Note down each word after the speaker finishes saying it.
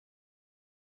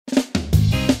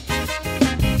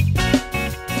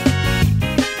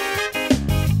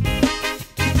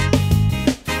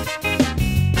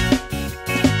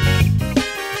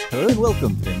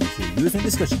Welcome to the MBS Reviews and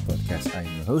Discussion Podcast. I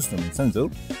am your host,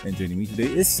 Sanzo, and joining me today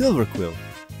is Silver-Quill.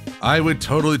 I would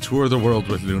totally tour the world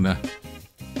with Luna.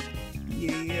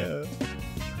 Yeah.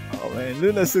 Oh man,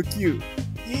 Luna's so cute.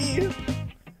 Yeah.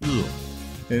 Ugh.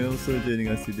 And also joining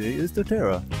us today is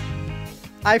Totera.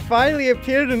 I finally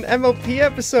appeared in an MLP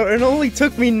episode and it only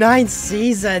took me 9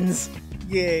 seasons.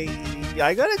 Yay.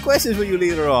 I got a question for you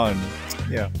later on.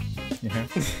 Yeah. Yeah.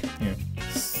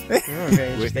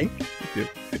 Okay, interesting.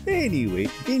 Anyway,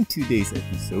 in today's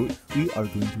episode, we are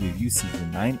going to review Season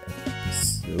 9,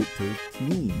 Episode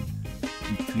 13,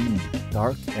 Between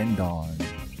Dark and Dawn.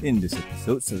 In this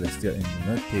episode, Celestia and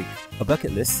Luna take a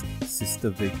bucket list sister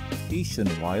vacation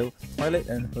while Twilight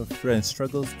and her friends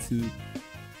struggle to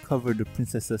cover the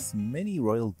princess's many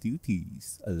royal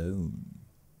duties alone.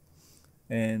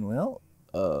 And well,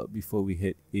 before we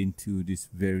head into this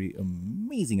very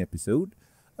amazing episode,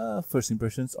 first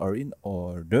impressions are in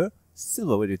order.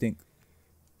 Silva, what do you think?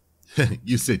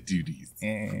 You said duties.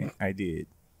 I did.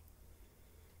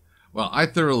 Well, I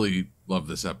thoroughly love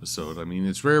this episode. I mean,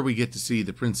 it's rare we get to see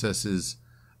the princesses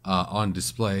on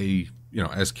display,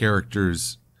 as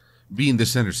characters being the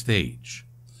center stage.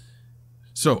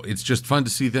 So it's just fun to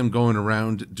see them going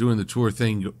around doing the tour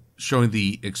thing, showing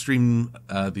the extremes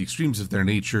of their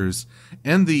natures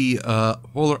and the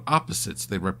polar opposites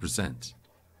they represent.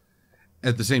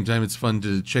 At the same time, it's fun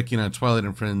to check in on Twilight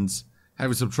and friends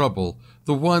having some trouble.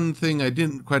 The one thing I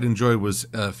didn't quite enjoy was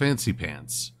Fancy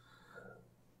Pants.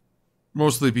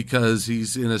 Mostly because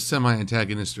he's in a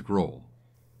semi-antagonistic role.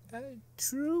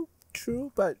 True,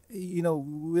 but,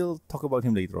 we'll talk about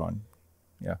him later on.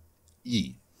 Yeah.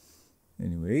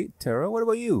 Anyway, Tara, what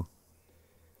about you?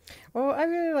 Well, I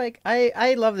really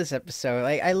I love this episode.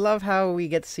 I love how we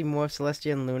get to see more of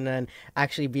Celestia and Luna and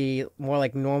actually be more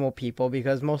like normal people,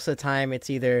 because most of the time it's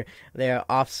either they're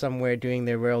off somewhere doing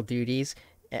their royal duties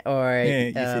or... Yeah,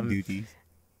 you said duties.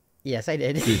 Yes, I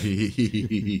did.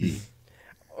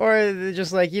 Or they're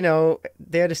just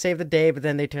there to save the day, but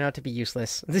then they turn out to be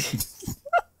useless.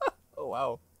 Oh,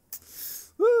 wow.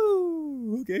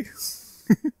 Woo! Okay.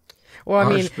 Well,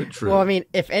 I mean,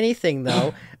 if anything,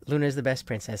 though, Luna is the best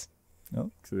princess. Oh,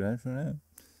 true that.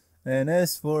 And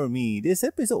as for me, this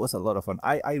episode was a lot of fun.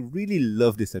 I really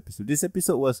love this episode. This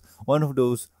episode was one of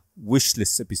those wish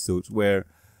list episodes where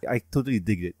I totally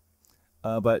digged it.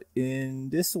 But in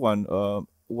this one, how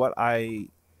to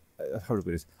put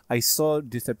this? I saw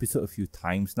this episode a few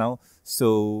times now,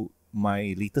 so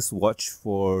my latest watch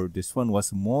for this one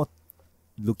was more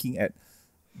looking at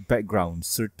background,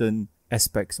 certain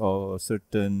aspects or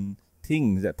certain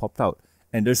things that popped out.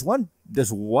 And there's one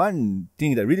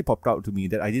thing that really popped out to me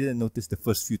that I didn't notice the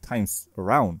first few times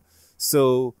around.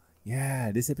 So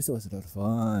yeah, this episode was a lot of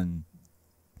fun.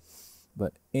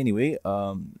 But anyway,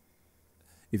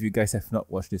 if you guys have not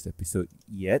watched this episode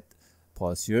yet,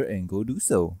 pause here and go do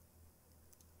so.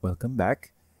 Welcome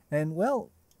back. And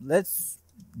well, let's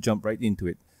jump right into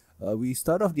it. We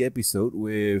start off the episode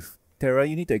with Tara.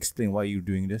 You need to explain why you're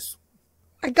doing this.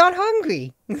 I got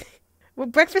hungry. Well,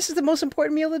 breakfast is the most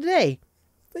important meal of the day.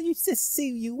 But you just say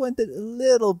you wanted a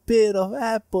little bit of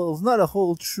apples, not a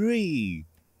whole tree.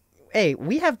 Hey,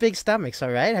 we have big stomachs, all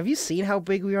right? Have you seen how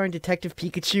big we are in Detective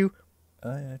Pikachu?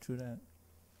 Oh, yeah, true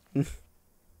that.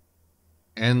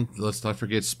 And let's not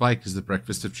forget Spike is the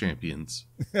breakfast of champions.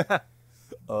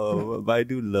 Oh, but I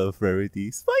do love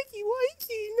Rarity. Spiky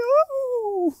Wikey,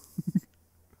 no!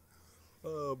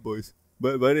 Oh, boys.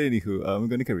 But anywho, I'm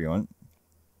going to carry on.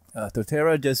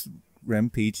 Totera just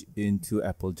rampaged into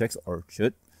Applejack's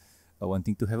orchard,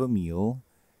 wanting to have a meal,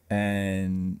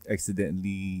 and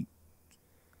accidentally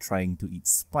trying to eat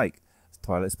Spike.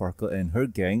 Twilight Sparkle and her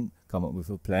gang come up with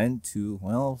a plan to,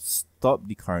 stop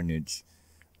the carnage.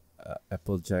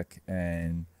 Applejack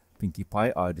and Pinkie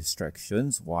Pie are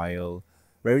distractions, while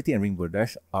Rarity and Rainbow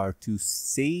Dash are to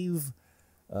save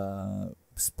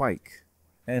Spike.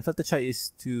 And Fluttershy is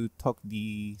to talk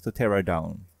the Totera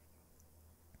down.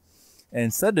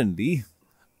 And suddenly,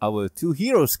 our two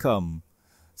heroes come.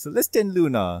 Celestia and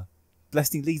Luna,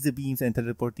 blasting laser beams and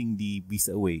teleporting the beast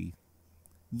away.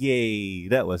 Yay,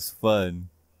 that was fun.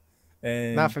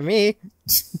 And not for me.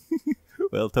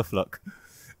 Well, tough luck.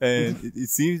 And it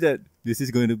seems that this is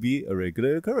going to be a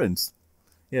regular occurrence.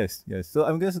 Yes. So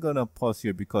I'm just going to pause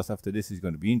here because after this is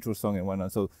going to be intro song and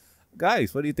whatnot. So,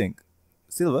 guys, what do you think?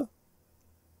 Silva?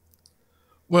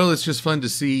 Well, it's just fun to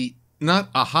see not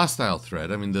a hostile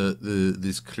threat. I mean,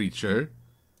 this creature,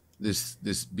 this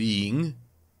being,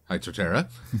 hi Totera,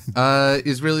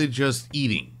 is really just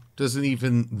eating. Doesn't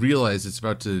even realize it's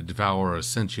about to devour a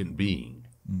sentient being.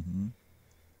 Mm-hmm.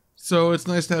 So it's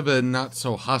nice to have a not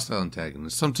so hostile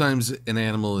antagonist. Sometimes an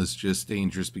animal is just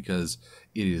dangerous because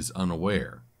it is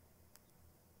unaware.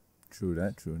 True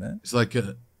that.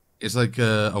 It's like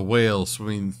a whale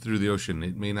swimming through the ocean.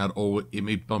 It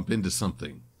may bump into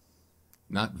something.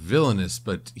 Not villainous,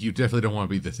 but you definitely don't want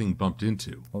to be the thing bumped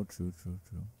into. Oh, true.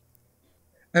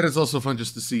 And it's also fun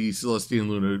just to see Celestia and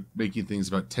Luna making things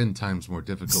about 10 times more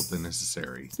difficult than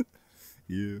necessary.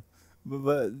 Yeah.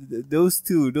 But those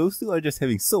two are just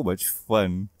having so much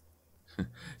fun.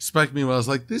 Spike, meanwhile, is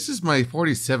like, this is my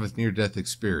 47th near-death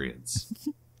experience.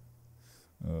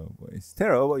 Oh, boy.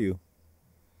 Tara, how about you?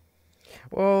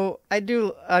 Well,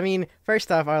 I mean,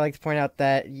 first off, I'd like to point out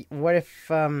that what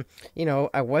if, I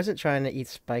wasn't trying to eat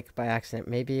Spike by accident?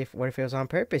 What if it was on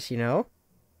purpose,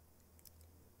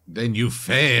 Then you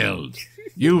failed.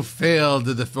 You failed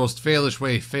in the most failish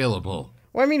way failable.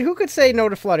 Well, I mean, who could say no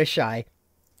to Fluttershy?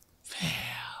 Fail.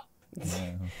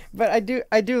 Yeah. But I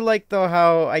do like, though,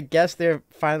 how I guess they're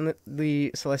finally,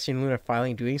 Celestia and Luna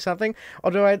finally doing something.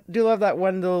 Although I do love that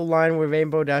one little line where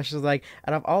Rainbow Dash is like,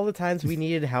 out of all the times we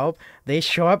needed help, they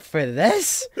show up for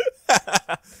this?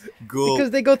 Go.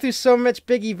 Because they go through so much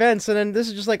big events, and then this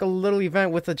is just like a little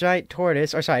event with a giant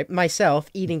tortoise, or sorry, myself,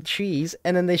 eating trees,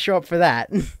 and then they show up for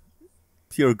that.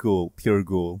 Pure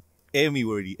goal. Emmy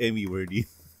worthy.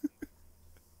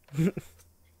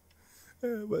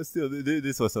 But still,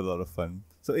 this was a lot of fun.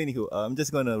 So anywho, I'm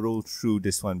just gonna roll through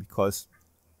this one because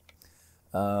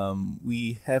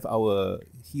we have our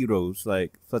heroes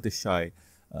like Fluttershy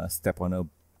step on a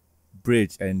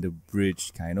bridge and the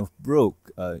bridge kind of broke.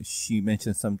 She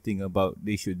mentioned something about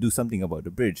they should do something about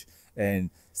the bridge, and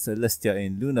Celestia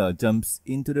and Luna jumps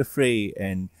into the fray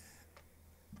and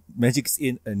magics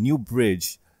in a new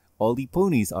bridge. All the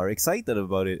ponies are excited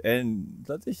about it, and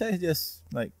Fluttershy is just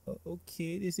like,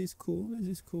 okay, this is cool.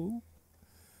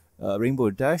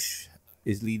 Rainbow Dash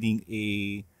is leading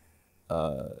a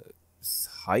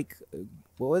hike.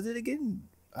 What was it again?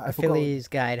 I forgot. Philly's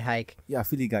guide hike. Yeah,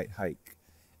 Philly guide hike.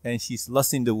 And she's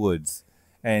lost in the woods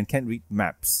and can't read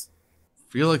maps.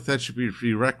 Feel like that should be a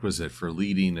prerequisite for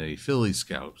leading a Philly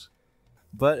Scout.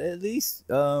 But at least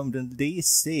the day is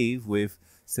saved with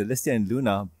Celestia and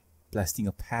Luna blasting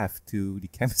a path to the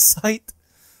campsite.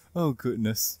 Oh,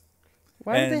 goodness.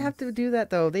 Why do they have to do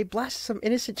that, though? They blasted some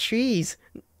innocent trees.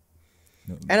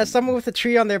 No, And as someone with a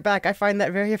tree on their back, I find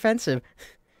that very offensive.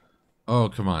 Oh,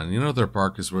 come on. You know their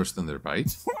bark is worse than their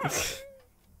bite?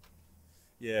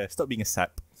 Yeah, stop being a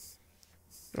sap.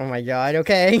 Oh my god,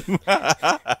 okay.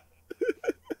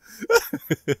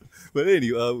 But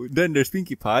anyway, then there's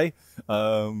Pinkie Pie.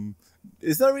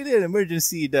 It's not really an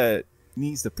emergency that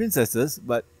needs the princesses,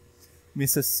 but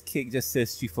Mrs. Cake just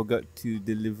says she forgot to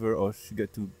deliver or she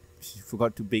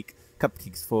forgot to bake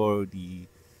cupcakes for the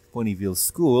Ponyville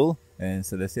school, and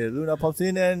Celestia and Luna pops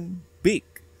in and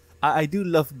bake. I do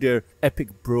love their epic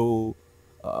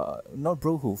not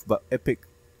bro hoof, but epic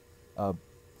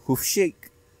hoof shake.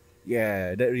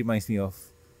 Yeah, that reminds me of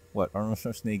what Arnold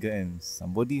Schwarzenegger and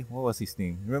somebody. What was his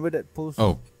name? Remember that post?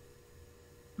 Oh,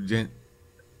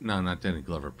 no, not Danny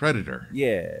Glover. Predator.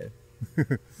 Yeah.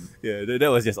 Yeah, that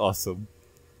was just awesome.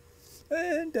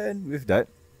 And then with that,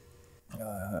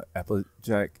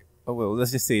 Applejack, oh well,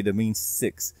 let's just say the main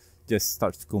six just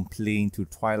starts to complain to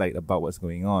Twilight about what's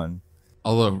going on.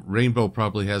 Although Rainbow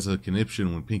probably has a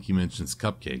conniption when Pinkie mentions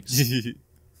cupcakes.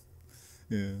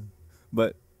 Yeah.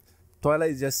 But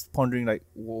Twilight is just pondering, like,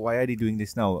 why are they doing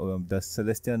this now? Does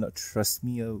Celestia not trust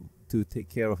me to take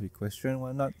care of Equestria and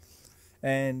whatnot?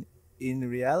 And in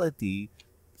reality,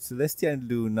 Celestia and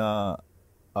Luna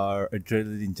are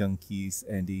adrenaline junkies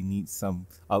and they need some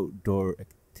outdoor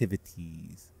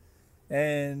activities.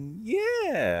 And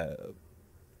yeah,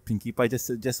 Pinkie Pie just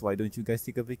suggests, why don't you guys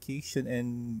take a vacation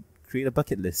and create a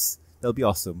bucket list? That'll be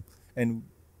awesome. And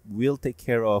we'll take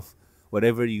care of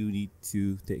whatever you need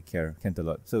to take care,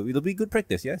 Canterlot. So it'll be good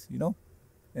practice, yes,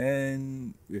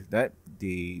 And with that,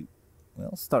 they,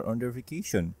 start on their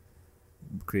vacation.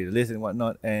 Create a list and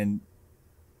whatnot. And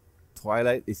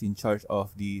Twilight is in charge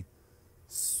of the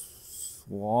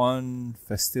Swan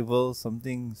Festival,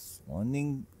 something,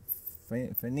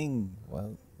 Fanning,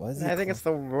 well, what is it I think it's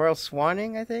the Royal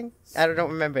Swanning, I think? I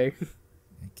don't remember.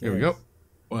 Here we go.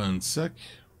 One sec.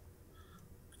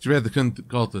 Too bad they couldn't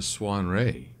call it the Swan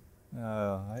Ray.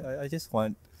 I just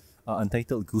want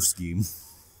Untitled Goose Game.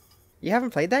 You haven't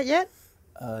played that yet?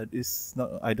 It's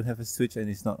not. I don't have a Switch and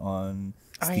it's not on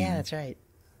Steam. Oh yeah, that's right.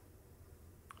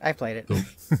 I played it.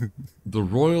 The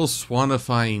Royal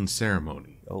Swanifying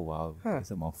Ceremony. Oh wow,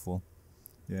 that's a mouthful.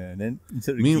 Yeah, and then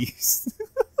instead of Mean- geese.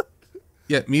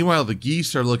 Yeah, meanwhile, the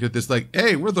geese are looking at this like,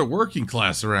 hey, we're the working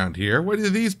class around here. What are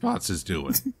these potses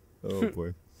doing? Oh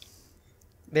boy.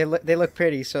 They look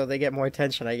pretty, so they get more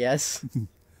attention, I guess.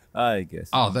 I guess.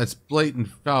 Oh, that's blatant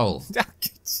foul.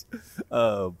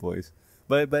 Oh, boys.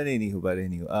 But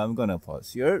anywho, I'm gonna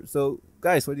pause here. So,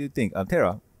 guys, what do you think?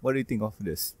 Tara, what do you think of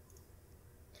this?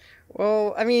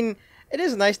 Well, I mean, it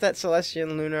is nice that Celestia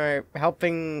and Luna are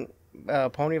helping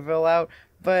Ponyville out,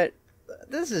 but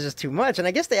this is just too much. And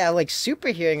I guess they have like super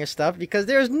hearing and stuff because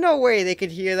there's no way they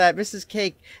could hear that Mrs.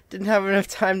 Cake didn't have enough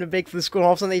time to bake for the school. And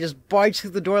all of a sudden, they just barge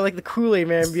through the door like the Kool-Aid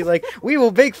Man and be like, "We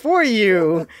will bake for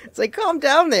you." It's like, calm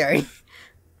down there.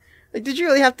 Like, did you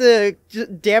really have to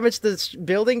damage this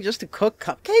building just to cook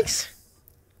cupcakes?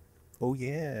 Oh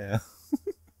yeah.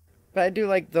 But I do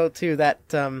like though too that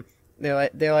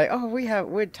they're like, oh,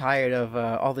 we're tired of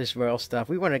all this rural stuff.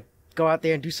 We want to go out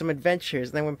there and do some adventures.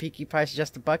 And then when Pinkie Pie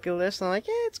suggests a bucket list, I'm like,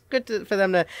 yeah, it's good for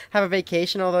them to have a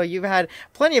vacation. Although you've had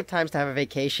plenty of times to have a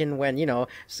vacation when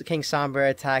King Sombra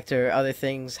attacked or other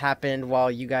things happened while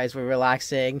you guys were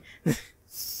relaxing.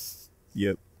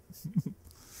 Yep.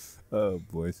 Oh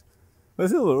boys. But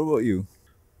Silver, what about you?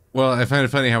 Well, I find it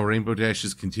funny how Rainbow Dash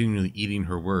is continually eating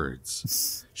her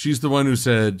words. She's the one who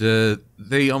said,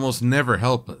 they almost never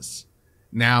help us.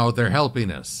 Now they're helping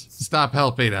us. Stop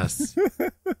helping us.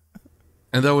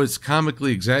 And though it's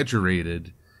comically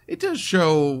exaggerated, it does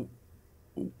show,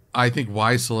 I think,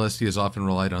 why Celestia has often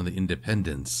relied on the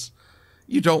independence.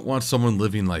 You don't want someone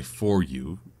living life for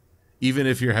you. Even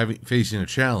if you're facing a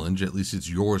challenge, at least it's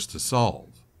yours to solve.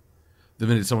 The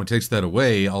minute someone takes that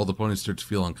away, all the ponies start to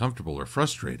feel uncomfortable or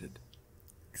frustrated.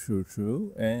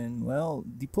 True. And, well,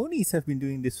 the ponies have been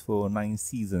doing this for 9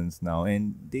 seasons now,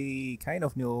 and they kind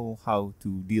of know how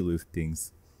to deal with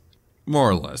things.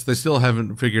 More or less. They still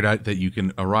haven't figured out that you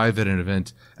can arrive at an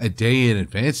event a day in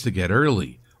advance to get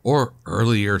early, or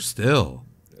earlier still.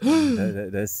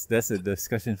 That's a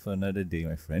discussion for another day,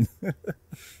 my friend. The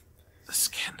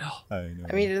scandal. I know.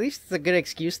 I mean, at least it's a good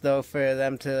excuse though for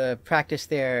them to practice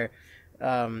their,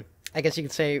 I guess you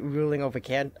could say, ruling over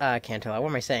Cantilla. What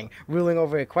am I saying? Ruling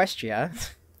over Equestria.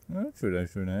 True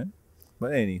that.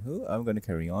 But anywho, I'm gonna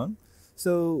carry on.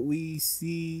 So we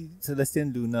see Celestia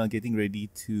and Luna getting ready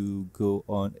to go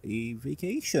on a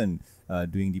vacation,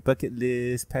 doing the bucket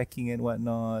list, packing and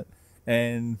whatnot.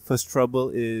 And first trouble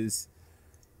is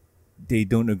they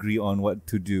don't agree on what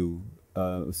to do.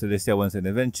 Celestia wants an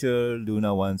adventure,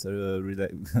 Luna wants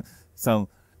some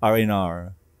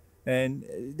R&R. And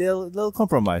they'll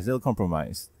compromise.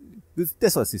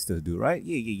 That's what sisters do, right?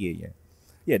 Yeah.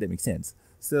 Yeah, that makes sense.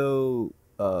 So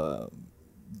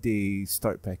they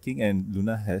start packing, and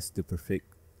Luna has the perfect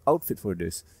outfit for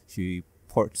this. She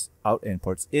ports out and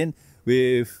ports in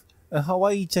with a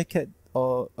Hawaii jacket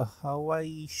or a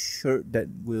Hawaii shirt that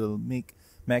will make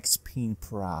Max Payne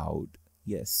proud.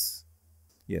 Yes.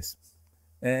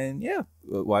 And yeah,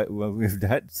 with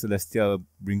that, Celestia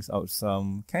brings out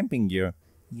some camping gear.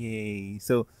 Yay.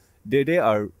 So they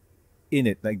are in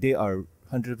it. Like, they are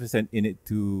 100% in it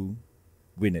to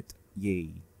win it.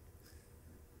 Yay.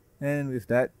 And with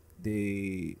that,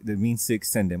 the Mean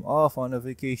Six send them off on a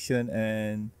vacation,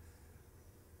 and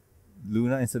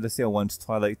Luna and Celestia wants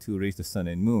Twilight to raise the sun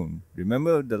and moon.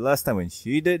 Remember the last time when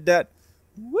she did that?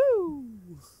 Woo!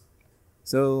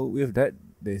 So with that,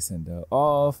 they send her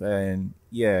off, and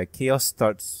yeah, chaos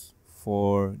starts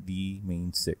for the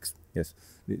Main Six. Yes,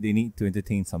 they need to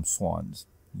entertain some swans.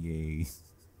 Yay.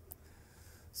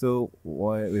 So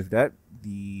with that,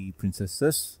 the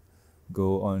princesses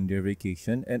go on their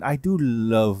vacation, and I do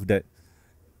love that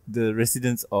the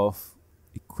residents of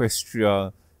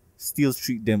Equestria still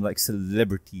treat them like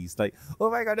celebrities. Like,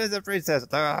 oh my god, there's a princess!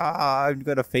 I'm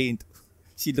gonna faint.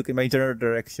 She look in my general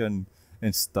direction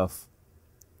and stuff.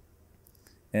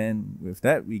 And with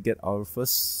that, we get our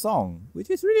first song, which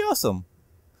is really awesome.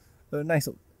 A nice,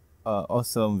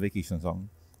 awesome vacation song.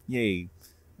 Yay.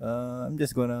 I'm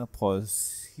just gonna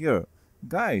pause here.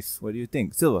 Guys, what do you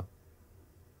think? Silver?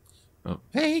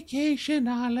 Vacation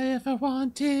all I ever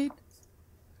wanted.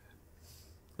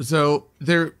 So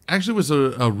there actually was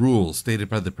a rule stated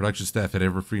by the production staff at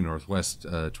Everfree Northwest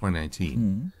 2019.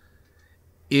 Hmm.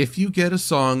 If you get a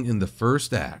song in the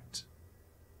first act,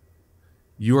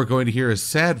 you are going to hear a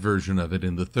sad version of it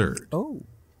in the third. Oh.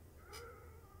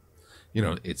 You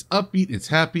know, it's upbeat, it's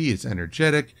happy, it's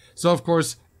energetic. So, of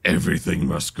course, everything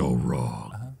must go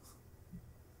wrong.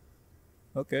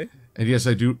 Okay. And yes,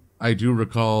 I do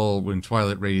recall when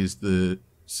Twilight raised the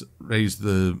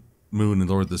moon and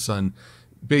lowered the sun.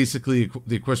 Basically,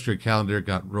 the Equestria calendar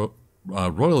got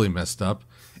royally messed up,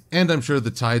 and I'm sure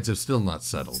the tides have still not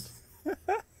settled.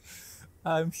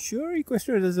 I'm sure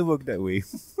Equestria doesn't work that way.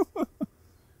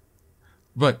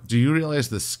 But do you realize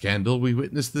the scandal we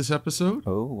witnessed this episode?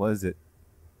 Oh, was it?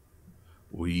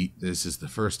 This is the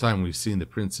first time we've seen the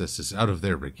princesses out of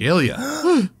their regalia.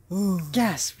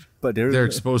 Gasp! But They're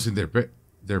exposing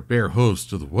their bare hooves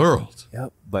to the world.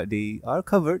 Yep, but they are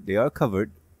covered. They are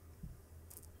covered.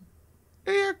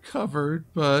 They're covered,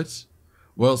 but...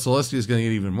 Well, Celestia is going to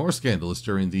get even more scandalous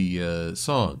during the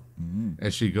song.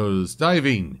 As she goes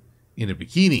diving in a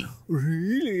bikini.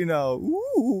 Really now?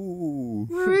 Ooh.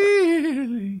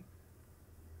 Really?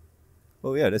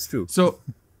 Oh, yeah, that's true. So,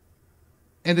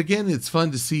 and again, it's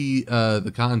fun to see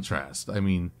the contrast. I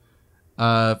mean,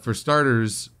 for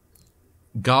starters,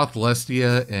 goth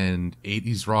Lestia and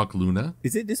 80s rock Luna.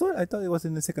 Is it this one? I thought it was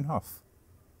in the second half.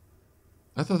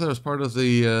 I thought that was part of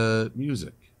the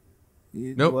music.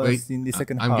 It Nope, was wait. in the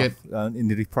second I'm half, in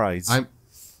the reprise.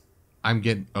 I'm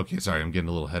getting okay. Sorry, I'm getting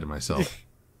a little ahead of myself.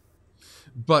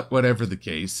 But whatever the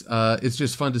case, it's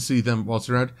just fun to see them waltz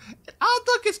around. Oh,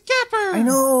 look, it's Kepper! I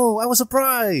know! I was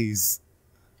surprised!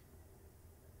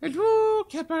 Hello,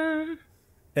 Kepper!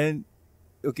 And,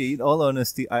 okay, in all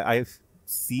honesty, I've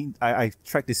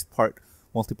tracked this part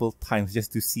multiple times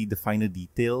just to see the finer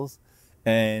details.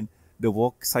 And the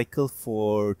walk cycle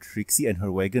for Trixie and her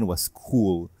wagon was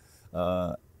cool.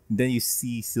 Then you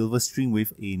see Silverstream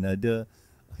with another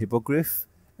hippogriff.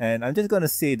 And I'm just going to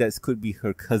say that could be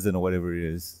her cousin or whatever it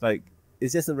is. Like,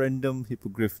 it's just a random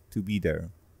hippogriff to be there. You know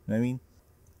what I mean?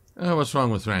 What's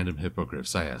wrong with random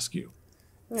hippogriffs, I ask you?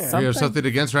 Yeah. Do you have something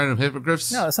against random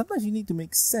hippogriffs? No, sometimes you need to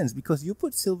make sense because you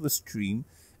put Silverstream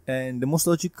and the most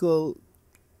logical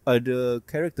other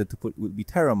character to put would be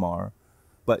Terramar.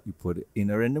 But you put it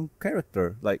in a random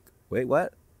character. Like, wait,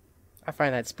 what? I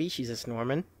find that species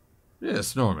Norman.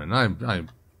 Yes, Norman, I'm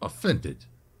offended.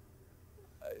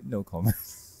 No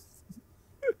comments.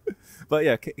 But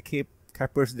yeah,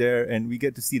 Capper's there, and we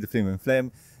get to see the Flame and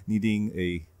Flam needing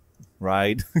a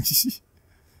ride.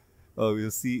 Oh, we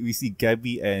see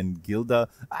Gabby and Gilda.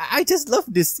 I just love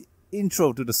this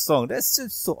intro to the song. That's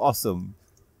just so awesome.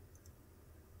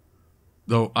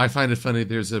 Though I find it funny,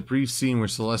 there's a brief scene where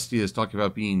Celestia is talking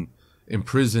about being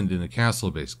imprisoned in a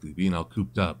castle, basically being all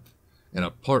cooped up, and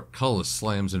a portcullis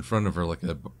slams in front of her like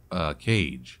a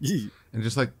cage, and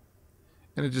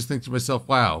I just think to myself,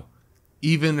 wow,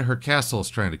 even her castle is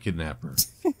trying to kidnap her.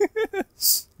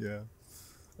 Yeah.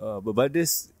 But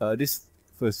this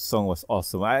first song was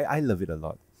awesome. I love it a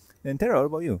lot. And Tara, what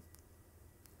about you?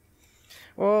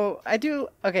 Well, I do.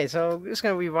 Okay, so I'm just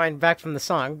gonna rewind back from the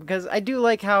song because I do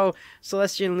like how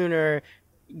Celestia and Luna are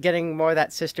getting more of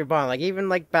that sister bond. Like even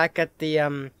like back at the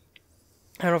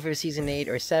I don't know if it was season 8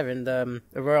 or 7, the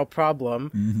Royal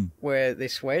Problem, where they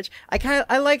switch.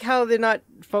 I like how they're not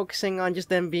focusing on just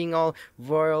them being all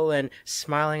royal and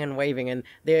smiling and waving, and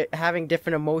they're having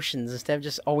different emotions instead of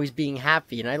just always being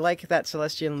happy. And I like that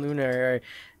Celestia and Luna are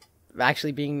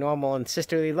actually being normal and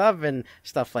sisterly love and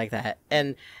stuff like that.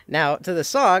 And now to the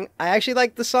song, I actually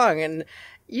like the song, and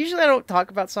usually I don't talk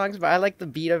about songs, but I like the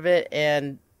beat of it,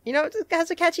 and you know, it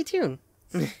has a catchy tune.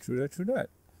 True that.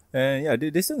 And yeah,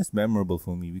 this song is memorable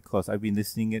for me because I've been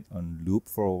listening it on loop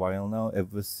for a while now,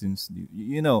 ever since,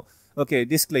 you know, okay,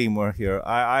 disclaimer here.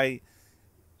 I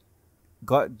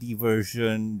got the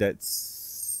version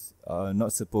that's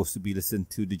not supposed to be listened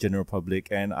to the general public,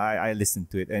 and I listened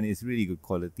to it, and it's really good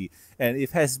quality. And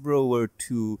if Hasbro were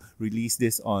to release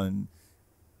this on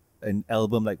an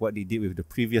album like what they did with the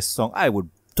previous song, I would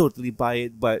totally buy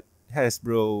it. But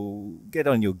Hasbro, get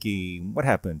on your game. What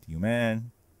happened to you,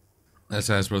 man? That's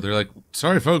Hasbro. They're like,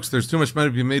 sorry, folks, there's too much money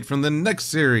to be made from the next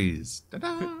series.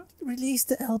 Ta-da! Release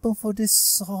the album for this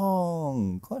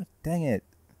song. God dang it.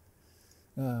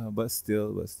 But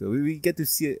still, we get to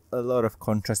see a lot of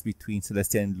contrast between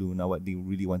Celestia and Luna, what they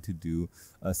really want to do.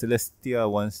 Celestia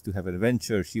wants to have an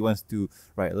adventure. She wants to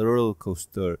ride a roller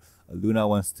coaster. Luna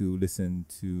wants to listen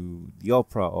to the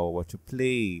opera or watch a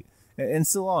play, and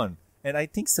so on. And I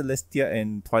think Celestia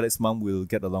and Twilight's mom will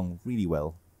get along really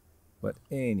well. But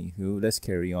anywho, let's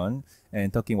carry on.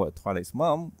 And talking about Twilight's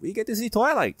mom, we get to see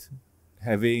Twilight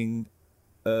having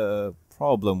a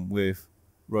problem with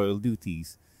royal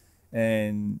duties.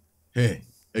 And hey,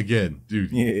 again,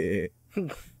 dude. Yeah.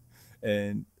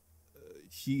 And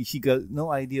she got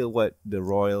no idea what the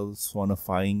royal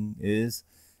swanifying is.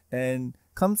 And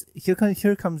here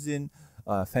comes in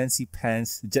Fancy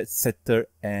Pants, Jet Setter,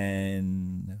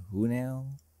 and who now?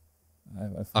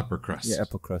 Upper Crust. Yeah,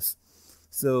 Upper Crust.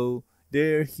 So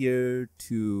they're here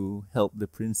to help the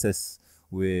princess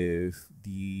with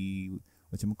the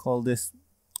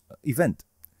event.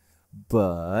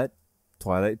 But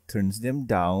Twilight turns them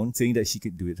down, saying that she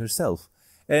could do it herself.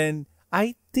 And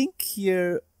I think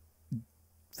here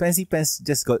Fancy Pants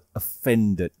just got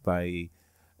offended by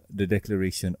the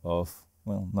declaration of,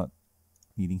 well, not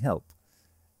needing help.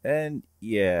 And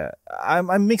yeah,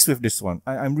 I'm mixed with this one.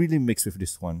 I'm really mixed with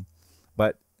this one.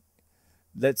 But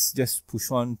let's just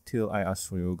push on till I ask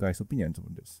for your guys' opinions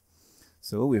on this.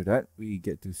 So with that, we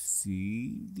get to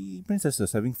see the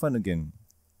princesses having fun again,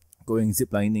 going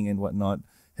ziplining and whatnot,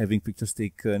 having pictures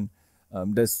taken.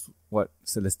 That's what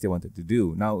Celestia wanted to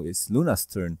do. Now it's Luna's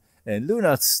turn, and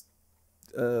Luna's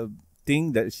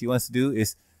thing that she wants to do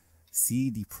is see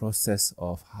the process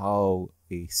of how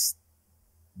a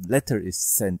letter is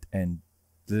sent and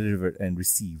delivered and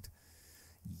received.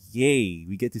 Yay!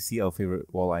 We get to see our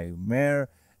favorite walleye mare,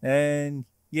 and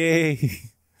yay!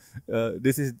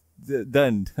 This is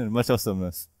done. Much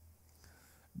awesomeness.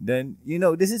 Then,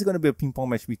 this is going to be a ping pong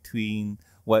match between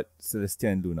what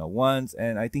Celestia and Luna wants,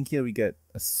 and I think here we get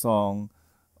a song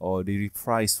or the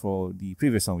reprise for the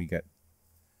previous song we get.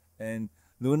 And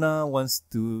Luna wants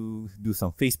to do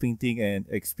some face painting and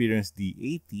experience the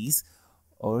 80s,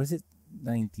 or is it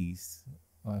 90s?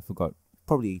 Oh, I forgot.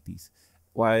 Probably 80s.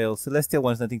 While Celestia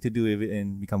wants nothing to do with it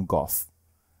and become goth.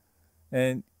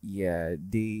 And yeah,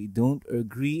 they don't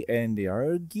agree and they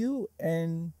argue,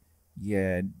 and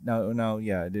yeah, now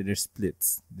yeah, they're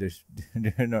splits.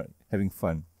 They're not having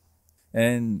fun.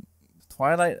 And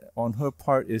Twilight, on her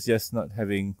part, is just not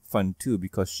having fun too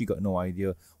because she got no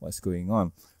idea what's going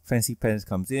on. Fancy Pants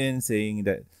comes in saying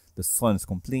that the son's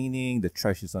complaining, the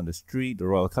trash is on the street, the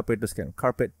royal carpenters can't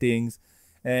carpet things,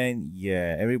 and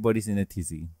yeah, everybody's in a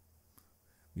tizzy.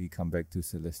 We come back to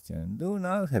Celestia and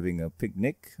Luna having a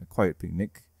picnic, a quiet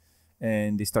picnic,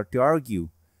 and they start to argue.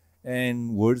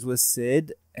 And words were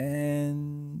said,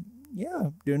 and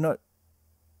yeah, they're not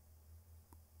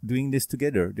doing this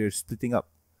together. They're splitting up.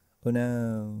 Oh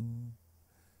no.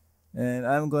 And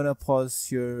I'm gonna pause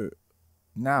here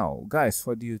now. Guys,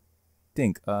 what do you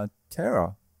think?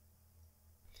 Tara?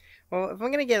 Well, if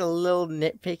I'm gonna get a little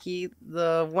nitpicky,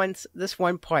 this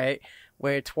one part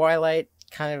where Twilight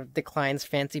kind of declines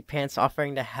Fancy Pants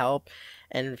offering to help,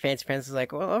 and Fancy Pants is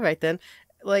like, well, all right then.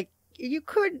 Like,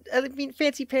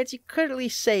 Fancy Pants, you could at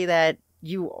least say that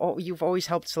you've always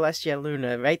helped Celestia and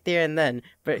Luna right there and then,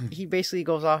 but he basically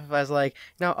goes off as like,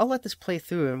 now I'll let this play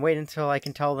through and wait until I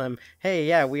can tell them, hey,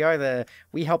 yeah, we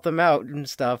help them out and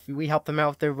stuff. We help them out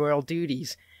with their royal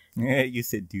duties. Yeah, you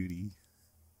said duty.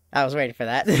 I was waiting for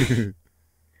that.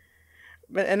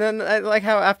 And then I like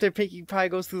how after Pinkie Pie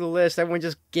goes through the list, everyone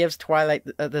just gives Twilight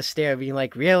the stare, being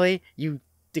like, really? You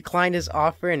declined his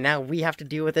offer and now we have to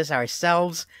deal with this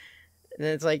ourselves? And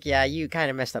it's like, yeah, you kind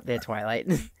of messed up there, Twilight.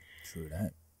 True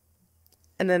that.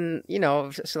 And then,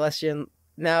 Celestia,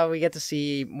 now we get to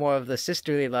see more of the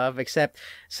sisterly love, except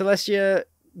Celestia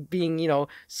being,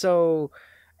 so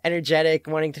energetic,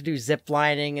 wanting to do zip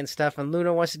lining and stuff, and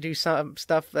Luna wants to do some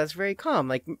stuff that's very calm,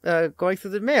 like going through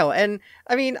the mail. And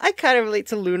I mean, I kind of relate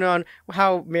to Luna on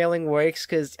how mailing works,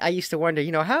 because I used to wonder,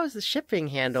 how is the shipping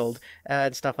handled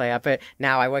and stuff like that. But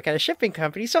now I work at a shipping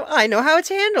company, so I know how it's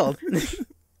handled.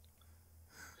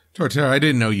 Tortera, I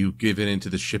didn't know you given into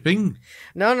the shipping.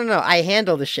 No. I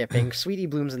handle the shipping. Sweetie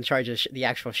Bloom's in charge of the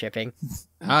actual shipping.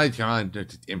 I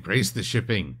can't embrace the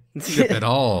shipping. Ship it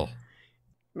all.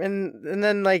 And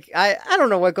then, like, I don't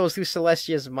know what goes through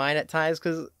Celestia's mind at times,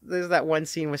 because there's that one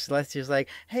scene where Celestia's like,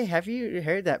 hey, have you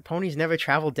heard that ponies never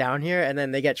travel down here? And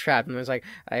then they get trapped, and it's like,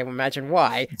 I imagine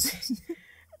why.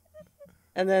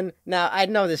 And then, now, I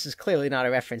know this is clearly not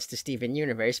a reference to Steven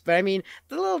Universe, but I mean,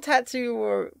 the little tattoo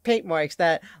or paint marks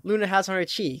that Luna has on her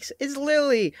cheeks is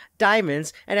literally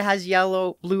diamonds, and it has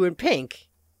yellow, blue, and pink.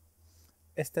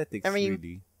 Aesthetics,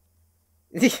 really.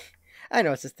 I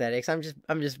know it's aesthetics. I'm just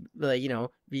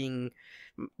being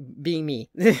me.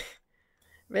 But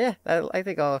yeah, I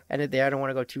think I'll end it there. I don't want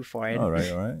to go too far in. All right.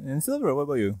 And Silver, what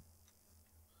about you?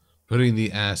 Putting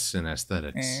the ass in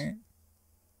aesthetics.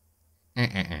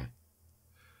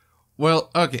 Well,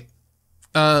 okay.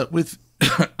 With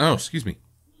excuse me.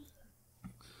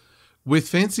 With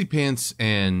Fancy Pants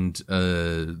and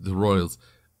the Royals,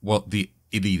 well, the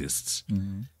elitists.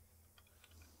 Mm-hmm.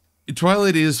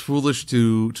 Twilight is foolish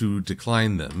to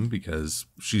decline them because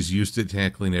she's used to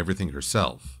tackling everything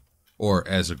herself or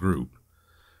as a group.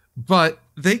 But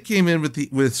they came in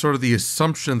with sort of the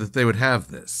assumption that they would have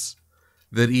this,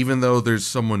 that even though there's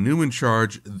someone new in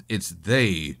charge, it's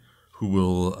they who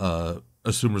will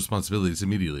assume responsibilities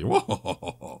immediately.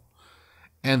 Whoa!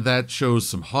 And that shows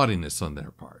some haughtiness on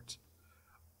their part,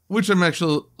 which I'm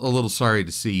actually a little sorry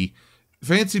to see.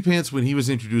 Fancy Pants, when he was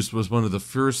introduced, was one of the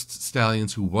first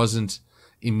stallions who wasn't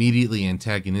immediately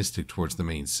antagonistic towards the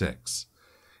main six.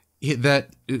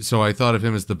 So I thought of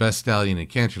him as the best stallion in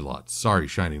Canterlot. Sorry,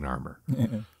 Shining Armor.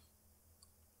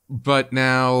 But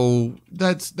now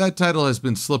that title has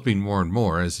been slipping more and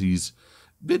more as he's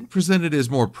been presented as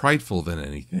more prideful than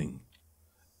anything,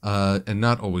 and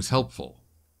not always helpful.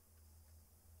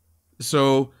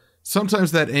 So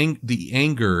sometimes the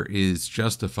anger is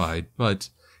justified, but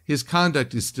his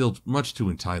conduct is still much too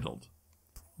entitled.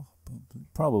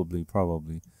 Probably.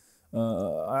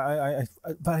 But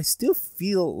I still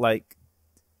feel like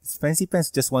Fancy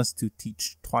Pants just wants to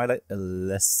teach Twilight a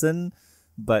lesson.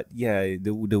 But yeah,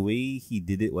 the way he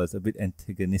did it was a bit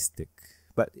antagonistic.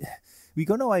 But we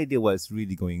got no idea what's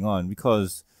really going on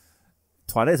because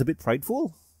Twilight is a bit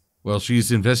prideful. Well,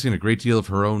 she's investing a great deal of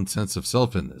her own sense of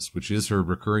self in this, which is her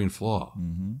recurring flaw.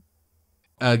 Mm-hmm.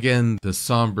 Again, the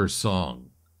somber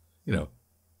song. You know,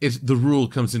 the rule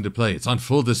comes into play. It's on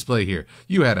full display here.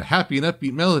 You had a happy and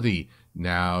upbeat melody.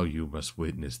 Now you must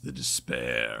witness the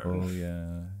despair. Oh,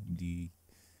 yeah.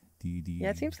 Yeah,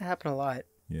 it seems to happen a lot.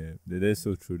 Yeah, that's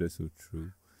so true. That's so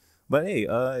true. But hey,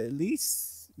 at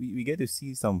least we get to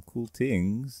see some cool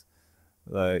things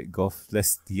like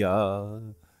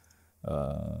Celestia,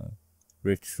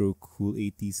 retro cool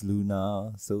 80s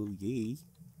Luna. So yay!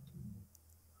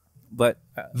 But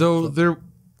though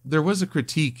there was a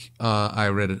critique I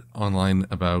read online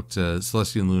about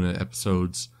Celestia and Luna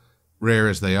episodes, rare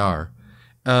as they are.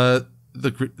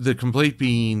 The complaint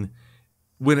being,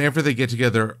 whenever they get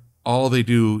together, all they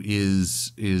do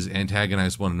is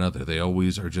antagonize one another. They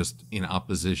always are just in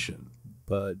opposition.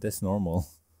 But that's normal.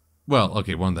 Well,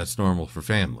 okay, one, that's normal for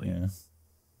family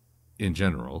in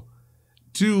general.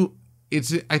 Two,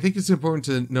 I think it's important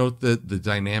to note the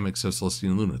dynamics of Celestia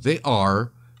and Luna. They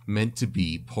are meant to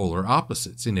be polar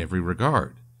opposites in every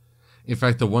regard. In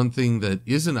fact, the one thing that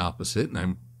is an opposite,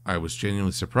 and I was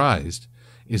genuinely surprised,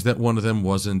 is that one of them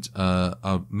wasn't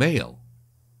a male.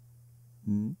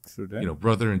 True that. You know,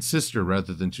 brother and sister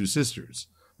rather than two sisters.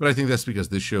 But I think that's because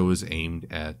this show is aimed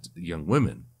at young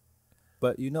women.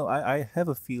 But you know, I have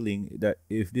a feeling that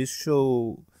if this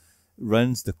show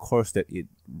runs the course that it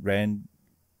ran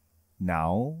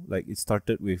now, like it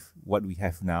started with what we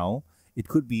have now, it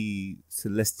could be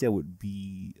Celestia would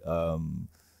be a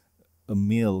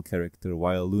male character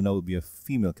while Luna would be a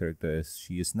female character as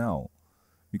she is now.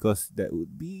 Because that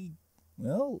would be,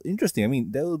 well, interesting. I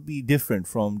mean, that would be different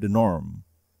from the norm.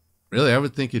 Really, I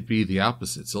would think it'd be the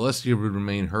opposite. Celestia would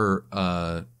remain her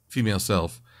female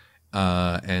self,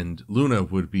 and Luna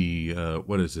would be,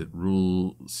 what is it,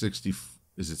 Rule 60,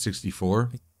 is it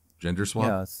 64? Gender swap?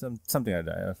 Yeah, something like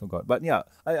that. I forgot. But yeah,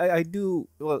 I do,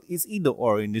 well, it's either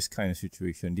or in this kind of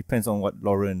situation. Depends on what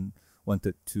Lauren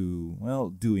wanted to, well,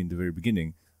 do in the very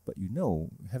beginning. But you know,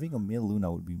 having a male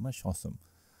Luna would be much awesome.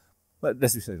 But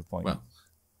that's beside the point. Well,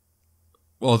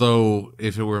 although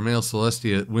if it were male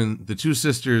Celestia, when the two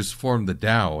sisters formed the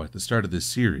Tao at the start of this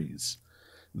series,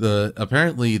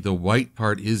 apparently the white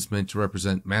part is meant to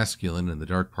represent masculine and the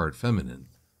dark part feminine.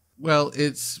 Well,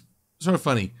 it's sort of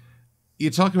funny.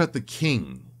 You talk about the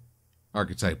king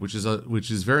archetype, which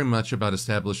is very much about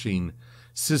establishing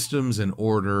systems and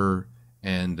order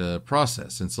and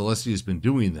process, and Celestia has been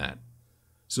doing that.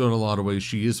 So in a lot of ways,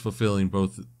 she is fulfilling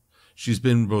both. She's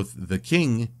been both the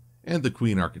king and the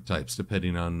queen archetypes,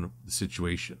 depending on the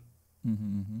situation.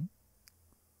 Mm-hmm.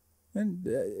 And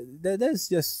that's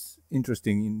just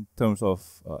interesting in terms of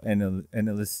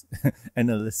analytics.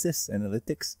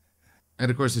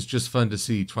 And of course, it's just fun to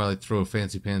see Twilight throw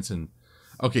Fancy Pants and,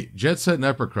 okay, Jet Set and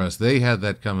Upper Crust, they had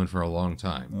that coming for a long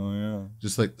time. Oh, yeah.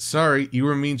 Just like, sorry, you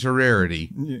were mean to Rarity.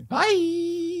 Yeah. Bye!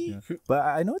 Yeah. But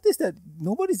I noticed that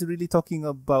nobody's really talking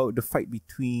about the fight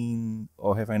between,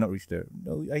 or have I not reached there?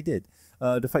 No, I did.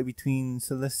 The fight between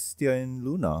Celestia and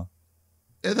Luna.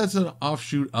 And that's an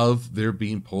offshoot of there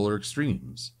being polar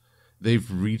extremes.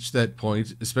 They've reached that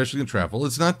point, especially in travel.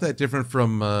 It's not that different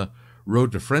from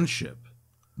Road to Friendship,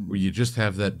 where you just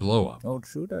have that blow up. Oh,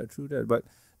 true that. But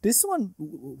this one,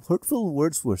 hurtful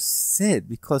words were said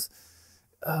because,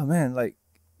 oh man, like,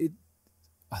 it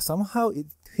somehow it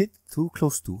hit too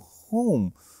close to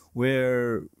home,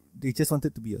 where they just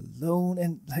wanted to be alone,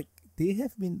 and like they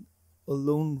have been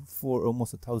alone for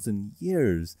almost 1,000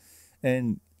 years,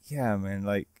 and yeah, man,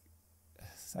 like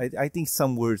I think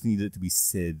some words needed to be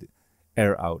said,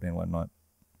 air out and whatnot.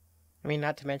 I mean,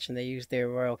 not to mention they used their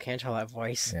Royal Canterlot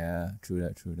voice. Yeah, true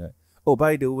that. Oh,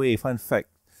 by the way, fun fact,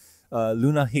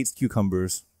 Luna hates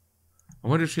cucumbers. I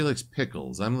wonder if she likes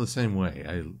pickles. I'm the same way.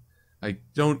 I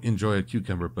don't enjoy a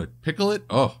cucumber, but pickle it?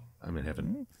 Oh, I'm in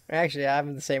heaven. Actually,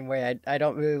 I'm the same way. I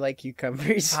don't really like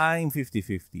cucumbers. I'm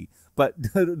 50-50. But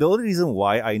the only reason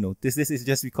why I noticed this is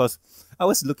just because I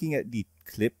was looking at the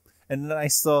clip and then I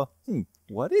saw,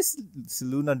 what is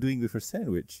Luna doing with her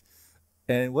sandwich?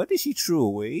 And what did she throw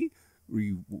away?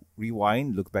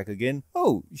 Rewind, look back again.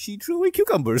 Oh, she threw away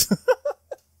cucumbers.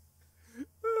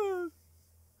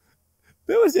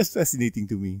 That was just fascinating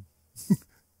to me.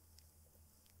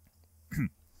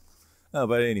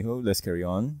 But anyhow, let's carry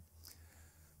on.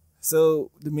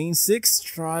 So the main six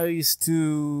tries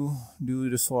to do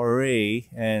the soiree,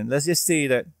 and let's just say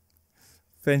that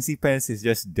Fancy Pants is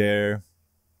just there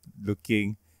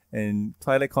looking, and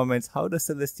Twilight comments, "How does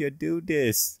Celestia do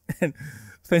this?" And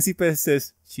Fancy Pants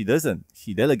says, "She doesn't.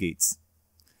 She delegates."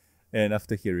 And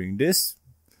after hearing this,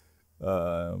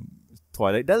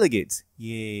 Twilight delegates.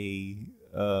 Yay!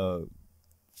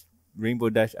 Rainbow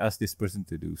Dash asked this person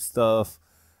to do stuff.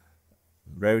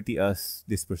 Rarity asked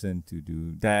this person to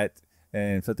do that,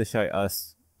 and Fluttershy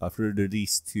asked after the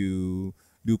release to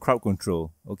do crowd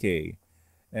control. Okay,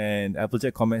 and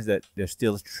Applejack comments that there's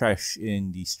still trash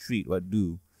in the street. What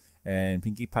do? And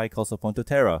Pinkie Pie calls upon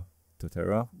Totera.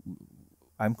 Totera,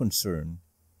 I'm concerned.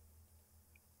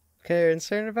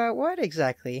 Concerned about what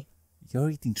exactly?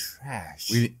 You're eating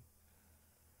trash.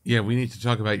 We need to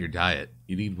talk about your diet.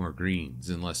 You need more greens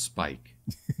and less spike.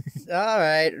 All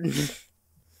right.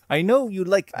 I know you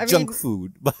like junk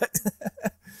food, but...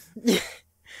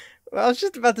 Well, I was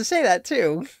just about to say that,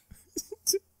 too.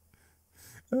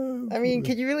 I mean,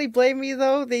 can you really blame me,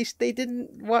 though? They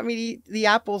didn't want me to eat the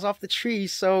apples off the tree,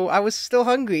 so I was still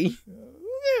hungry.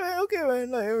 Okay,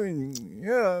 man.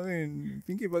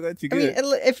 Pinkie Pie got you good.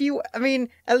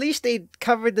 At least they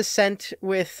covered the scent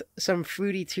with some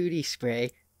Fruity Tooty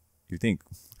spray. You think?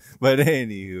 But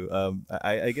anywho,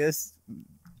 I guess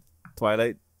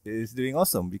Twilight is doing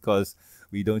awesome because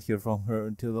we don't hear from her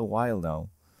until a while now.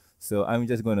 So I'm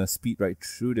just gonna speed right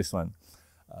through this one.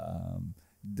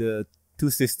 The two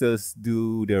sisters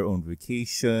do their own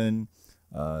vacation.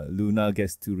 Luna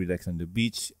gets to relax on the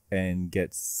beach and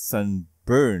gets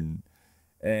sunburn.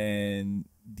 And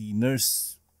the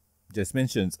nurse just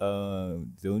mentions,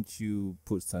 don't you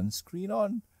put sunscreen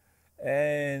on?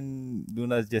 And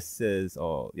Luna just says,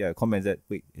 comments that,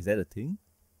 wait, is that a thing?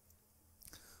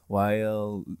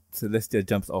 While Celestia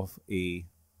jumps off a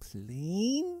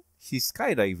plane, she's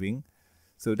skydiving.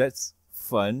 So that's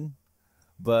fun.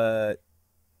 But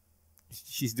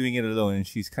she's doing it alone and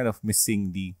she's kind of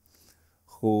missing the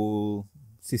whole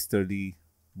sisterly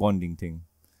bonding thing.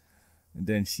 And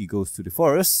then she goes to the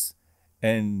forest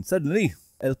and suddenly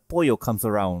El Pollo comes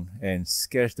around and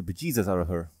scares the bejesus out of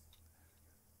her.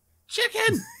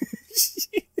 Chicken!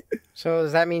 So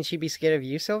does that mean she'd be scared of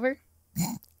you, Silver?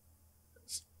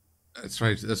 That's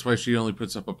right. That's why she only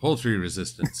puts up a poultry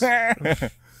resistance.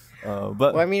 But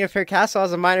if her castle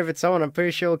has a mind of its own, I'm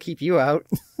pretty sure it'll keep you out.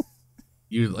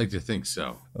 You'd like to think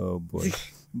so. Oh boy.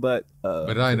 But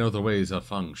I know the ways of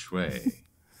feng shui.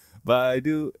 But I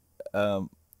do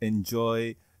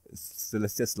enjoy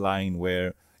Celestia's line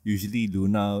where usually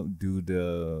Luna do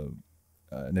the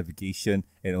navigation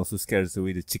and also scares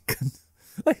away the chicken.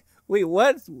 Like, wait,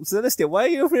 what? Celestia, why are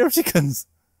you afraid of chickens?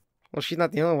 Well, she's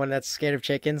not the only one that's scared of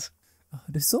chickens.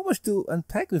 There's so much to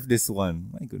unpack with this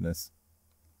one. My goodness.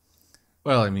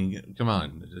 Well, I mean, come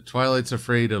on. Twilight's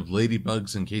afraid of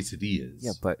ladybugs and quesadillas.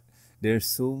 Yeah, but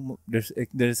there's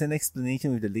an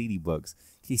explanation with the ladybugs.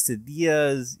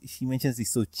 Quesadillas, she mentions, is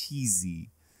so cheesy.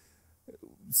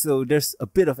 So there's a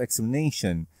bit of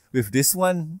explanation. With this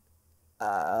one,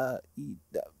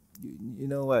 you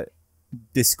know what?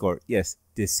 Discord. Yes,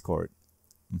 Discord.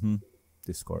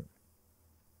 Discord.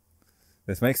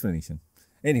 That's my explanation.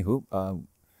 Anywho,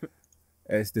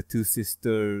 as the two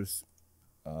sisters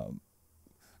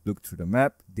look through the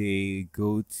map, they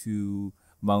go to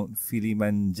Mount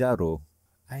Kilimanjaro.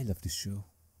 I love this show.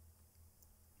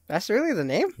 That's really the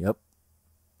name? Yep.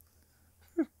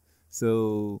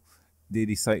 So they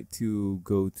decide to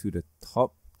go to the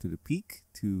top, to the peak,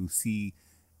 to see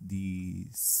the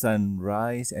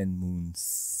sunrise and moon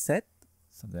set,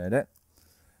 something like that.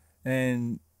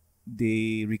 And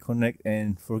they reconnect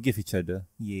and forgive each other.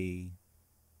 Yay.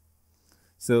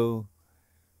 So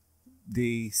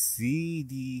they see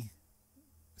the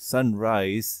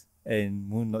sunrise and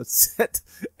moon not set,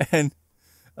 and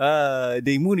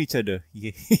they moon each other.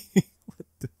 Yay. What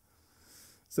the?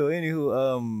 So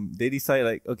anywho, they decide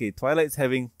like, okay, Twilight's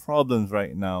having problems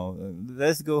right now.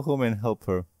 Let's go home and help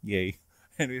her. Yay.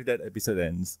 And with that, episode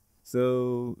ends.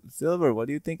 So Silver, what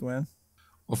do you think, man?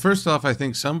 Well, first off, I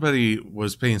think somebody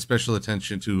was paying special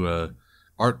attention to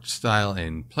art style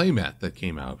and playmat that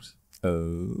came out.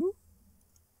 Oh?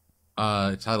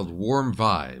 Titled Warm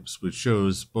Vibes, which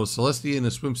shows both Celestia in a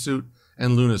swimsuit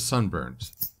and Luna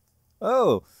sunburnt.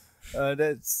 Oh,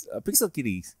 that's Pixel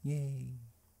Kitties. Yay.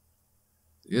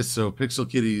 Yes, so Pixel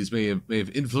Kitties may have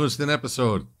influenced an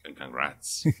episode. And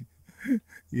congrats.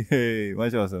 Yay,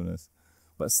 much awesomeness.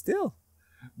 But still.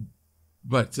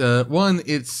 But one,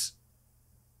 it's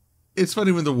It's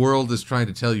funny when the world is trying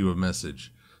to tell you a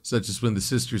message, such as when the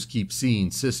sisters keep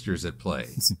seeing sisters at play.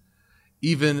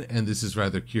 Even, and this is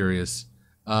rather curious,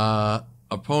 a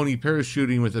pony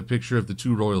parachuting with a picture of the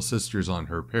two royal sisters on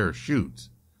her parachute.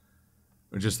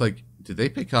 Or just like, did they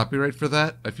pay copyright for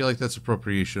that? I feel like that's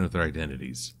appropriation of their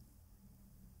identities.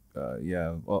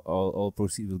 Yeah, all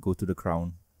proceeds will go to the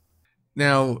crown.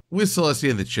 Now, with Celestia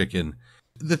and the chicken,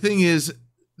 the thing is,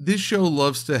 this show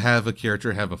loves to have a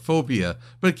character have a phobia,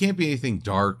 but it can't be anything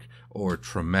dark or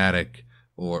traumatic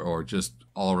or just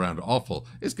all around awful.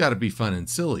 It's got to be fun and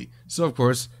silly. So, of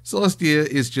course, Celestia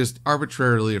is just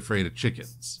arbitrarily afraid of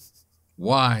chickens.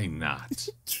 Why not?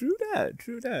 True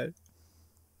that.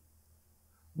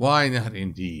 Why not,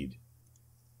 indeed?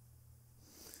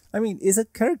 I mean, it's a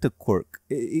character quirk.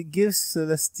 It gives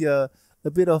Celestia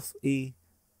a bit of a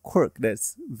quirk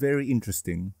that's very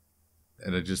interesting.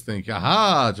 And I just think,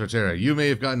 aha, Torterra, you may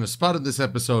have gotten a spot in this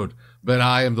episode, but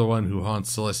I am the one who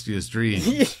haunts Celestia's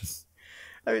dreams.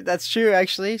 I mean, that's true,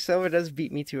 actually. Silver does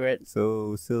beat me to it.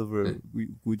 So, Silver,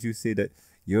 would you say that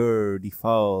you're the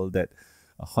fowl that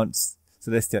haunts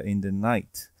Celestia in the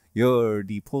night? You're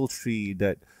the poultry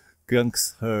that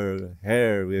gunks her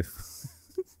hair with...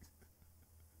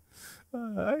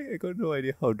 I got no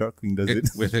idea how Darkwing does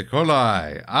it. With E.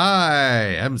 coli,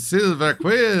 I am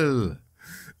Silver-Quill.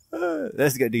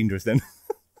 Let's get dangerous then.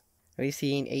 At least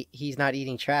he's not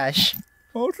eating trash.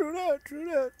 Oh, true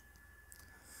that.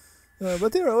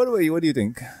 But Tara, what about you? What do you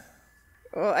think?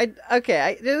 Well,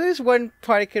 there is one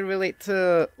part I can relate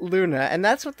to Luna, and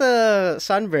that's with the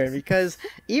sunburn, because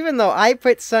even though I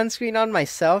put sunscreen on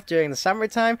myself during the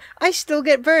summertime, I still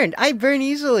get burned. I burn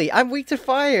easily. I'm weak to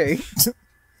fire.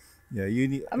 Yeah, you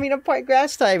need... I mean, I'm part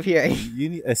grass type here. You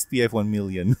need SPF 1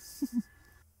 million.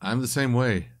 I'm the same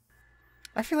way.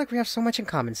 I feel like we have so much in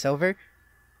common, Silver.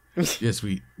 Yes,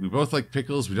 we both like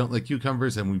pickles, we don't like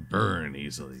cucumbers, and we burn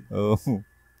easily. Oh.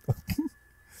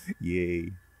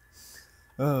 Yay.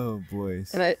 Oh,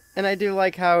 boys. And I do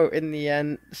like how, in the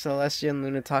end, Celestia and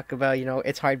Luna talk about,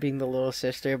 it's hard being the little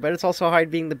sister, but it's also hard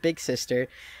being the big sister.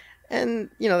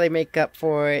 And, they make up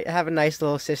for it, have a nice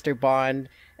little sister bond,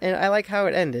 and I like how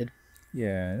it ended.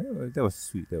 Yeah, that was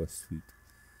sweet.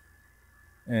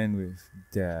 And with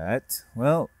that,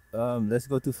 well, let's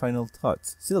go to final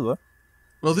thoughts. Silver?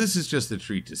 Well, this is just a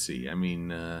treat to see. I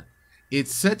mean, it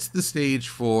sets the stage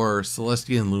for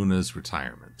Celestia and Luna's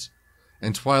retirement,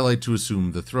 and Twilight to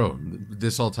assume the throne.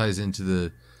 This all ties into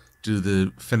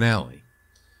the finale.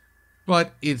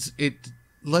 But it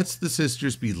lets the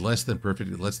sisters be less than perfect.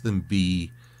 It lets them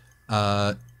be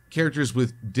characters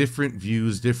with different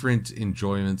views, different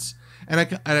enjoyments.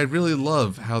 And I really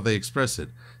love how they express it.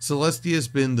 Celestia has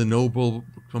been the noble,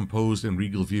 composed, and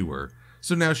regal viewer,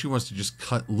 so now she wants to just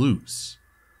cut loose.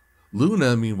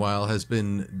 Luna, meanwhile, has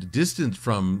been distant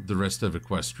from the rest of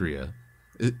Equestria,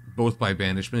 both by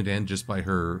banishment and just by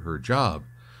her job.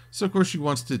 So, of course, she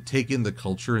wants to take in the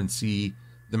culture and see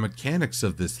the mechanics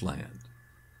of this land.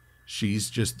 She's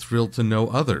just thrilled to know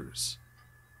others.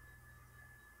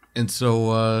 And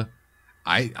so,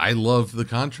 I love the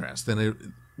contrast.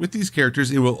 And with these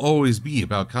characters, it will always be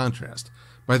about contrast.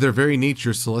 By their very nature,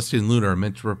 Celestia and Luna are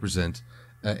meant to represent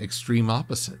extreme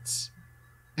opposites.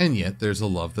 And yet, there's a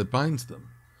love that binds them.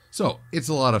 So, it's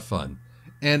a lot of fun.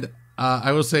 And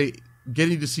I will say,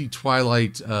 getting to see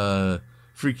Twilight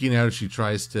freaking out as she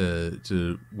tries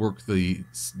to work the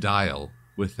dial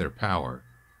with their power.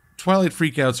 Twilight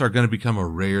freakouts are going to become a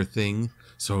rare thing,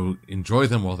 so enjoy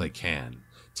them while they can.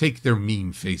 Take their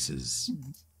meme faces.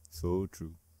 So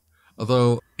true.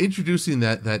 Although, introducing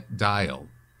that dial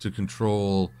to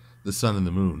control the sun and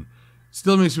the moon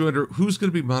still makes me wonder who's going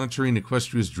to be monitoring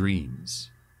Equestria's dreams.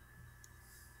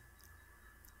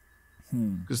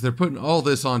 Because they're putting all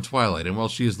this on Twilight, and while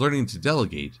she is learning to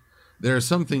delegate, there are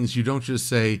some things you don't just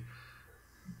say,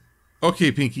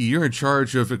 okay, Pinky, you're in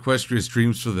charge of Equestria's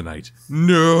dreams for the night.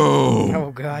 No!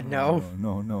 Oh, God, no.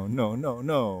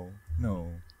 No.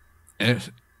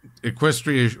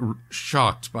 Equestria is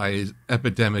shocked by an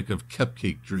epidemic of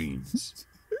cupcake dreams.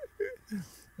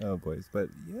 Oh, boys. But,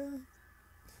 yeah.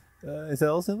 Is that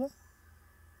all, Silva?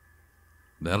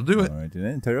 That'll do it. All right,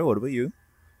 then. Tara, what about you?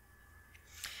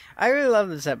 I really love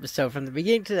this episode from the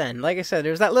beginning to the end. Like I said,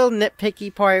 there's that little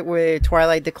nitpicky part where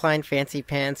Twilight declined Fancy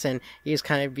Pants and he was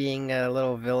kind of being a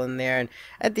little villain there. And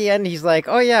at the end, he's like,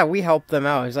 oh yeah, we helped them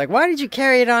out. He's like, why did you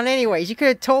carry it on anyways? You could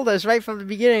have told us right from the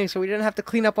beginning so we didn't have to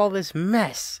clean up all this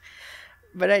mess.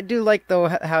 But I do like, though,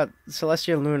 how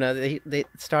Celestia and Luna, they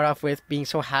start off with being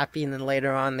so happy, and then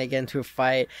later on they get into a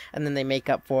fight, and then they make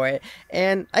up for it.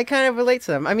 And I kind of relate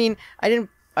to them. I mean, I didn't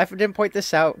point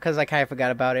this out because I kind of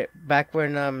forgot about it. Back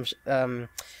when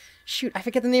Shoot, I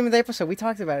forget the name of the episode. We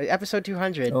talked about it. Episode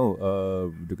 200.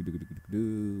 Oh,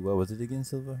 what was it again,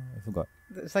 Silver? I forgot.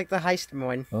 It's like the heist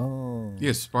one. Oh.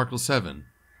 Yes, Sparkle 7.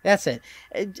 That's it.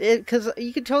 Because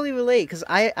you could totally relate. Because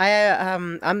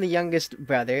I'm the youngest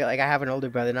brother. Like I have an older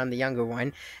brother, and I'm the younger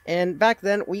one. And back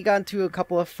then, we got into a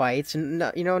couple of fights, and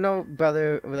no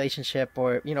brother relationship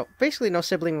or basically no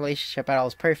sibling relationship at all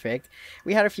is perfect.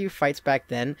 We had a few fights back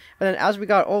then, but then as we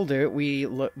got older, we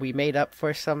made up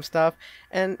for some stuff,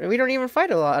 and we don't even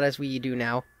fight a lot as we do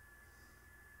now.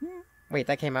 Wait,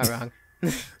 that came out wrong.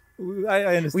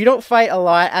 I understand. We don't fight a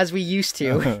lot as we used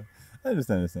to. I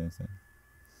understand.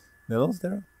 Hello,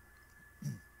 Sarah?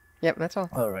 Yep, that's all.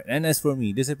 Alright, and as for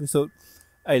me, this episode,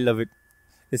 I love it.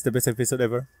 It's the best episode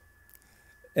ever.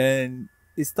 And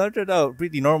it started out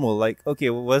pretty normal. Like, okay,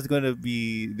 what's going to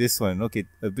be this one? Okay,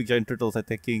 a big giant turtle's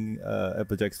attacking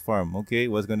Applejack's farm. Okay,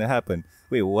 what's going to happen?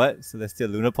 Wait, what? Celestia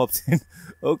and Luna pops in.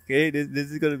 Okay, this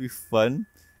is going to be fun.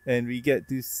 And we get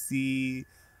to see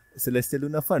Celestia and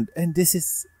Luna fun. And this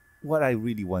is what I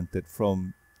really wanted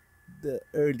from the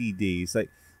early days. Like,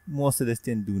 more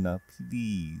Celestia and Luna,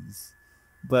 please.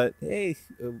 But hey,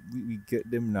 we get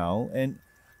them now, and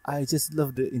I just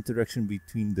love the interaction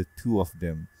between the two of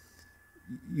them.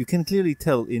 You can clearly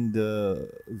tell in the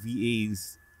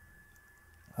VA's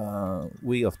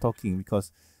way of talking,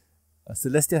 because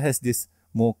Celestia has this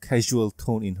more casual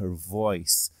tone in her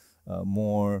voice,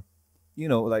 more,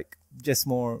 like just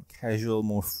more casual,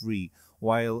 more free,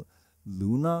 while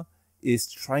Luna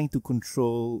is trying to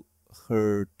control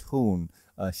her tone.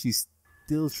 She's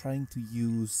still trying to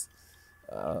use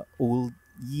old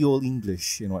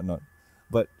English and whatnot,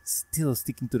 but still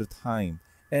sticking to the time.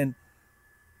 And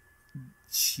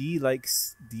she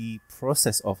likes the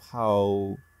process of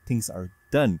how things are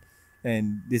done.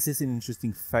 And this is an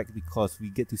interesting fact because we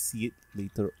get to see it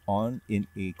later on in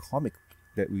a comic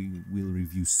that we will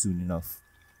review soon enough.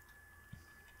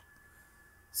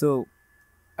 So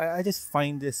I just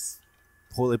find this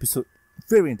whole episode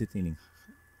very entertaining.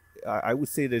 I would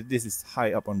say that this is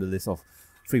high up on the list of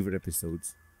favorite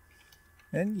episodes.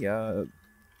 And yeah,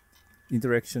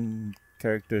 interaction,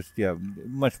 characters, yeah,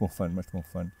 much more fun.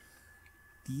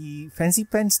 The fancy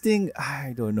pants thing,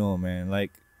 I don't know, man.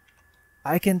 Like,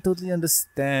 I can totally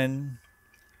understand,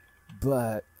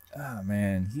 but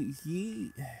man,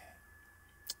 he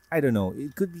I don't know.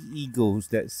 It could be egos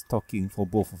that's talking for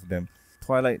both of them.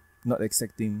 Twilight not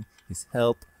accepting his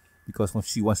help because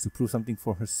she wants to prove something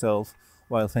for herself,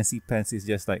 while Fancy Pants is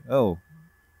just like, oh,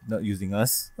 not using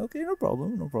us. Okay, no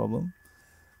problem.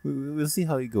 We'll see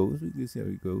how it goes.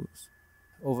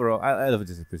 Overall, I love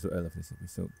this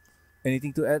episode.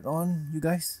 Anything to add on, you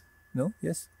guys? No?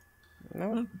 Yes?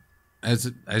 No. As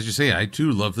you say, I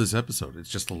too love this episode. It's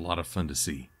just a lot of fun to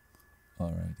see.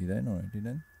 Alrighty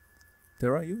then.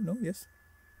 Tara, you? No? Yes?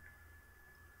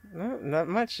 No, not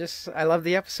much. Just I love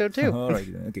the episode too.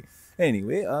 Alrighty then. Okay.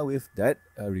 Anyway, with that,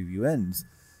 our review ends.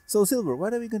 So, Silver,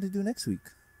 what are we going to do next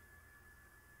week?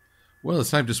 Well,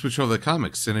 it's time to switch over the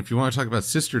comics. And if you want to talk about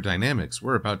sister dynamics,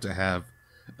 we're about to have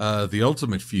the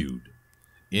ultimate feud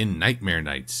in Nightmare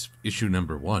Nights, issue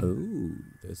number 1. Oh,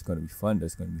 that's going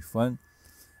to be fun.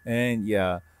 And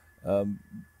yeah,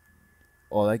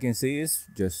 all I can say is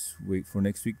just wait for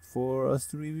next week for us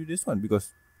to review this one,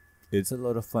 because it's a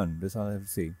lot of fun. That's all I have to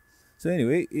say. So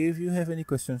anyway, if you have any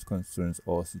questions, concerns,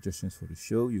 or suggestions for the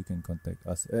show, you can contact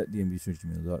us at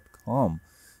thembs@gmail.com.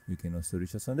 You can also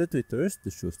reach us on the Twitters.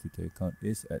 The show's Twitter account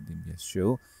is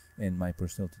 @thembsshow, and my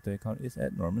personal Twitter account is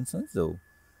 @NormanSanzo.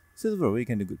 Silver, where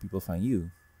can the good people find you?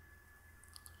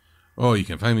 Oh, you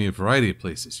can find me in a variety of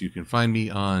places. You can find me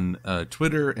on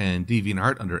Twitter and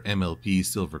DeviantArt under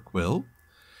MLP-Silver-Quill.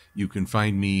 You can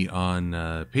find me on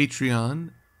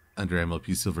Patreon under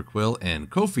MLP-Silver-Quill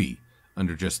and Ko-fi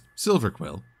under just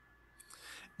Silver-Quill.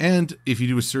 And if you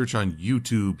do a search on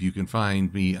YouTube, you can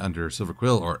find me under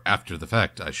Silver-Quill, or After the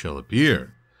Fact, I Shall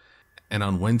Appear. And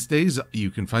on Wednesdays, you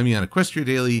can find me on Equestria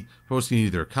Daily, posting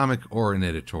either a comic or an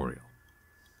editorial.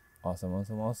 Awesome.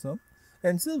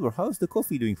 And Silver, how's the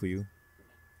coffee doing for you?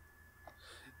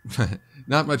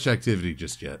 Not much activity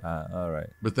just yet. All right.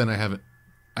 But then I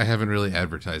haven't really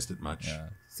advertised it much.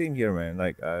 Same here, man.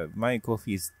 Like, my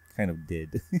coffee is kind of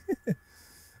dead.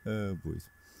 Boys.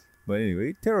 But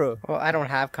anyway, Tara. Well, I don't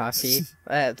have coffee.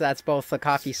 That's both the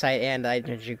coffee site and I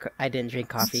didn't drink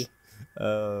coffee.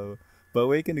 But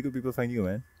where can the good people find you,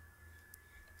 man?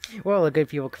 Well, the good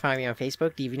people can find me on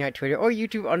Facebook, DeviantArt, Twitter, or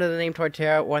YouTube under the name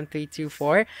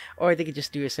Torterra1324, or they could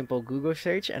just do a simple Google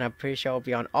search, and I'm pretty sure I'll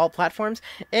be on all platforms.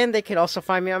 And they could also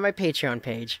find me on my Patreon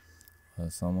page.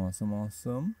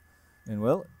 Awesome. And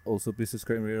well, also please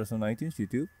subscribe and rate us on iTunes,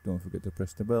 YouTube. Don't forget to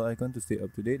press the bell icon to stay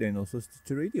up to date, and also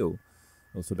Stitcher Radio.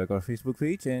 Also like our Facebook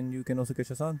page, and you can also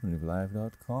catch us on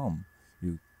live.com.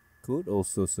 You could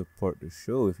also support the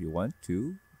show if you want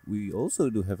to. We also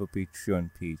do have a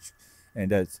Patreon page,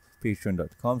 and that's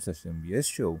patreon.com/MBS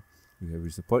show. With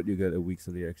every support, you get a week's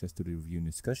early access to the review and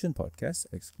discussion podcast,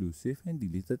 exclusive and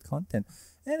deleted content.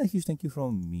 And a huge thank you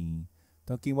from me.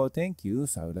 Talking about thank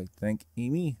yous, I would like to thank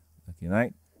Amy, Lucky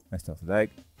Knight, myself,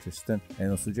 Tristan,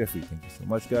 and also Jeffrey. Thank you so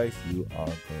much, guys. You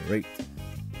are great.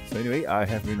 So anyway, I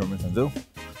have been Norman Sanzo.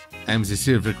 I'm the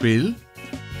Silver-Quill.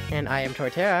 And I am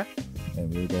Torterra.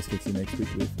 And we'll just catch you next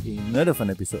week with another fun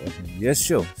episode of the MBS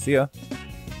show. See ya.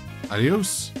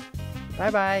 Adios.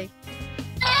 Bye-bye.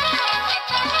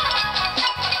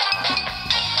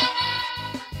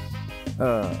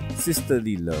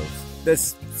 Sisterly love.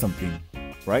 That's something,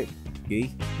 right?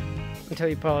 Gay? Until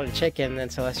you pull out a chicken, then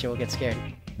Celestia will get scared.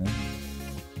 Huh?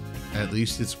 At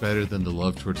least it's better than the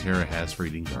love Torterra has for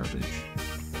eating garbage.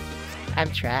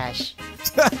 I'm trash.